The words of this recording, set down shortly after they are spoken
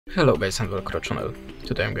Hello guys and welcome to our channel.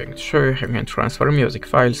 Today I'm going to show you how you can transfer music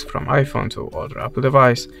files from iPhone to other Apple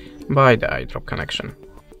device by the AirDrop connection.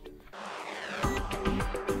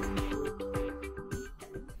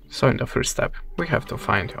 So in the first step we have to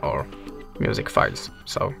find our music files.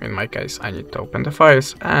 So in my case I need to open the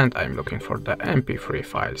files and I'm looking for the MP3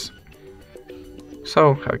 files.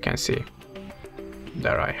 So how you can see,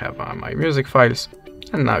 there I have my music files,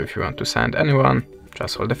 and now if you want to send anyone,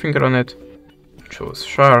 just hold the finger on it, choose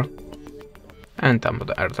share and tap on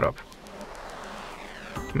the AirDrop.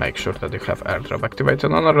 Make sure that you have AirDrop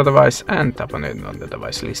activated on other device and tap on it on the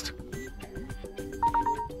device list.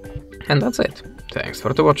 And that's it. Thanks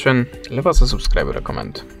for watching, leave us a subscribe or a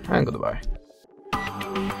comment, and goodbye.